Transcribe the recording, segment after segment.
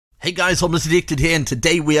Hey guys, Almost Addicted here, and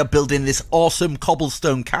today we are building this awesome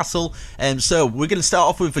cobblestone castle. So we're going to start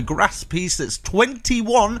off with a grass piece that's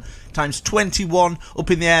 21 times 21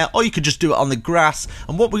 up in the air, or you could just do it on the grass.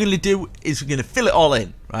 And what we're going to do is we're going to fill it all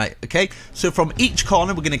in, right? Okay, so from each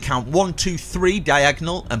corner we're going to count 1, 2, 3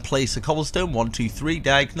 diagonal and place a cobblestone. 1, 2, 3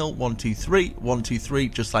 diagonal, 1, 2, 3, 1, 2, 3,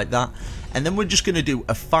 just like that. And then we're just going to do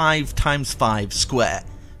a 5 times 5 square.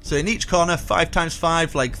 So in each corner, 5 times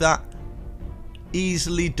 5 like that.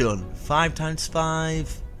 Easily done. 5 times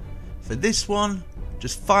 5 for this one.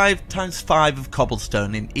 Just 5 times 5 of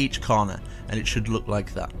cobblestone in each corner, and it should look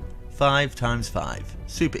like that. 5 times 5.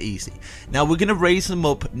 Super easy. Now we're going to raise them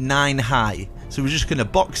up 9 high. So we're just going to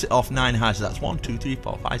box it off 9 high. So that's 1, 2, 3,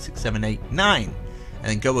 4, 5, 6, 7, 8, 9. And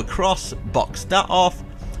then go across, box that off.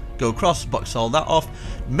 Go across, box all that off.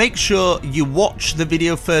 Make sure you watch the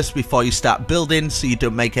video first before you start building, so you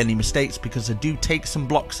don't make any mistakes, because I do take some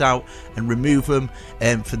blocks out and remove them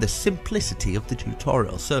for the simplicity of the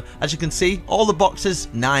tutorial. So as you can see, all the boxes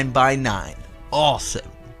 9 by 9. Awesome.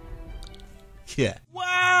 Yeah.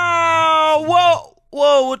 Wow!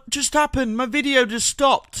 Whoa, what just happened? My video just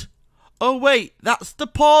stopped. Oh wait, that's the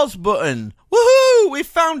pause button. Woohoo! We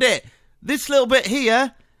found it. This little bit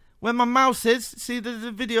here, where my mouse is, see there's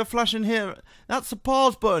a video flashing here. That's the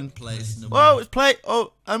pause button. Whoa, it's play.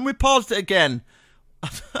 Oh, and we paused it again.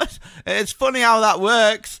 It's funny how that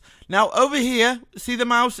works. Now over here, see the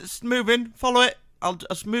mouse? It's moving. Follow it. I'll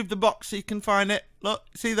just move the box so you can find it. Look,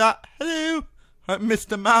 see that? Hello, I'm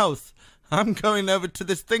Mr. Mouse. I'm going over to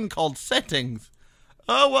this thing called settings.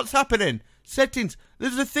 Oh, what's happening? Settings.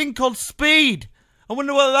 There's a thing called speed. I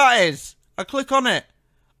wonder what that is. I click on it.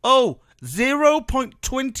 Oh.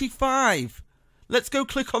 0.25. Let's go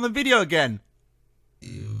click on the video again.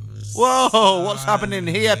 Whoa, what's happening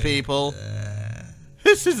here, people?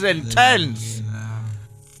 This is intense.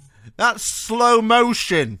 That's slow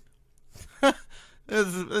motion.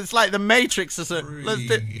 It's like the Matrix or something. Let's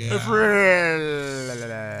do.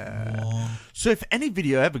 So if any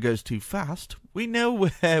video ever goes too fast, we know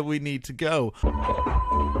where we need to go.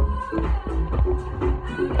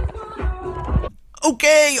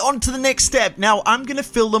 Okay, on to the next step. Now, I'm going to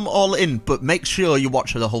fill them all in, but make sure you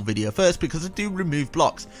watch the whole video first, because I do remove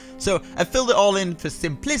blocks. So, I filled it all in for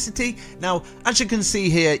simplicity. Now, as you can see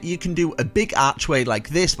here, you can do a big archway like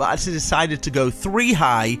this, but I actually decided to go 3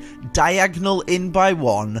 high, diagonal in by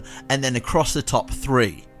 1, and then across the top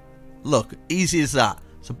 3. Look, easy as that.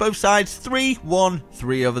 So, both sides, 3, 1,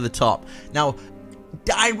 3 over the top. Now,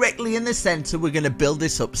 directly in the center, we're going to build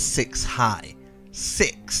this up 6 high.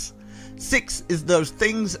 6 is those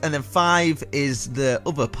things, and then 5 is the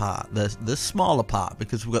other part, the smaller part,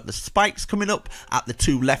 because we've got the spikes coming up at the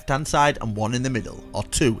 2 left hand side and 1 in the middle, or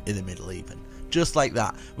 2 in the middle even, just like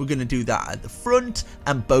that. We're going to do that at the front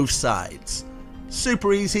and both sides.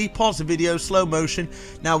 Super easy. Pause the video, slow motion.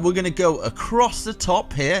 Now we're going to go across the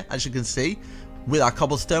top here, as you can see, with our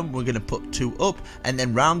cobblestone. We're going to put 2 up, and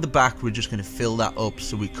then round the back we're just going to fill that up,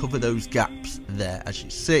 so we cover those gaps there, as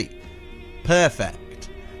you see. Perfect.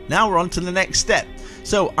 Now we're on to the next step.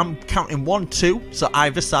 So I'm counting 1, 2, so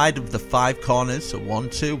either side of the 5 corners. So 1,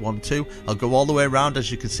 2, 1, 2. I'll go all the way around,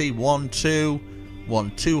 as you can see. 1, 2,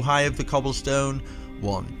 1, 2 high of the cobblestone.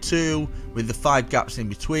 1, 2 with the 5 gaps in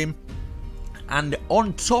between. And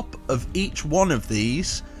on top of each one of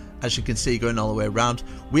these, as you can see, going all the way around,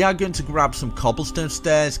 we are going to grab some cobblestone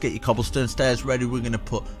stairs. Get your cobblestone stairs ready. We're going to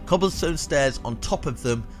put cobblestone stairs on top of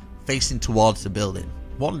them, facing towards the building.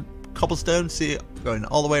 1 cobblestone, see it going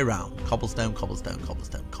all the way around. Cobblestone, cobblestone,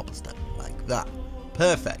 cobblestone, cobblestone, like that.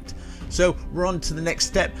 Perfect. So we're on to the next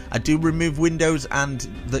step. I do remove windows and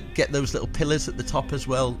get those little pillars at the top as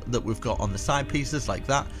well that we've got on the side pieces, like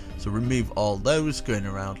that. So remove all those, going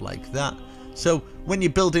around like that. So when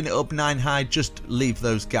you're building it up 9 high, just leave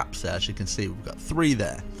those gaps there. As you can see, we've got 3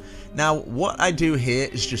 there. Now what I do here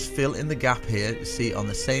is just fill in the gap here. You see, on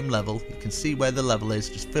the same level, you can see where the level is.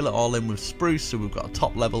 Just fill it all in with spruce, so we've got a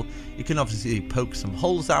top level. You can obviously poke some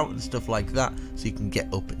holes out and stuff like that, so you can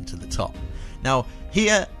get up into the top. Now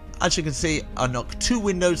here, as you can see, I knock 2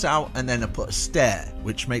 windows out, and then I put a stair,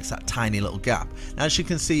 which makes that tiny little gap. Now as you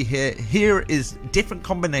can see here is different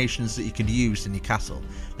combinations that you can use in your castle.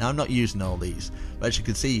 Now I'm not using all these, but as you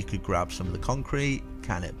can see, you could grab some of the concrete,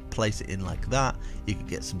 kind of place it in like that. You could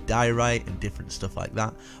get some diorite and different stuff like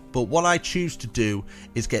that. But what I choose to do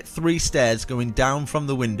is get 3 stairs going down from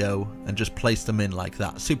the window and just place them in like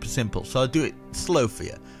that. Super simple. So I'll do it slow for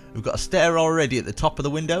you. We've got a stair already at the top of the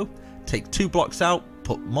window. Take 2 blocks out,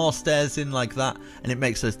 put more stairs in like that, and it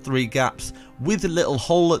makes those 3 gaps with a little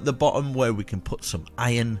hole at the bottom where we can put some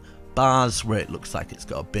iron bars where it looks like it's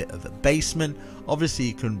got a bit of a basement. Obviously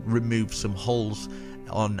you can remove some holes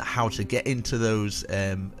on how to get into those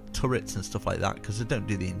turrets and stuff like that, because I don't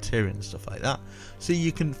do the interior and stuff like that. So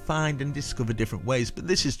you can find and discover different ways, but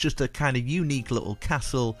this is just a kind of unique little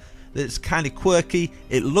castle that's kind of quirky,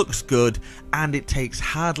 it looks good, and it takes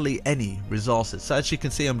hardly any resources. So as you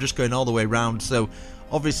can see, I'm just going all the way around. So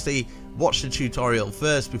obviously watch the tutorial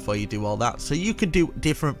first before you do all that, so you can do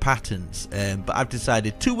different patterns, but I've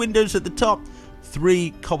decided 2 windows at the top,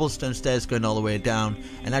 3 cobblestone stairs going all the way down,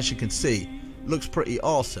 and as you can see, looks pretty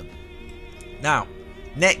awesome. Now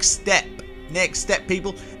next step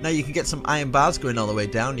people, now you can get some iron bars going all the way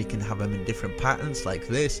down. You can have them in different patterns like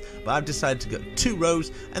this, but I've decided to go 2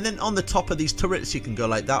 rows, and then on the top of these turrets you can go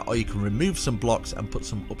like that, or you can remove some blocks and put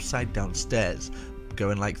some upside down stairs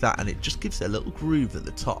going like that, and it just gives it a little groove at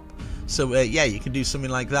the top. So yeah, you can do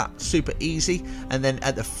something like that, super easy. And then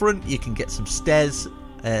at the front you can get some stairs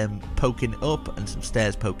poking up and some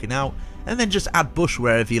stairs poking out, and then just add bush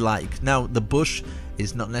wherever you like. Now the bush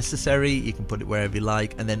is not necessary, you can put it wherever you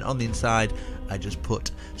like. And then on the inside I just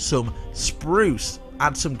put some spruce,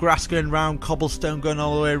 add some grass going around, cobblestone going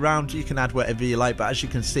all the way around. You can add whatever you like, but as you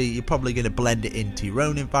can see, you're probably going to blend it into your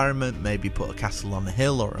own environment, maybe put a castle on a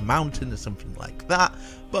hill or a mountain or something like that.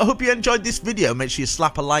 But I hope you enjoyed this video. Make sure you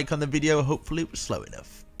slap a like on the video. Hopefully it was slow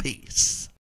enough. Peace.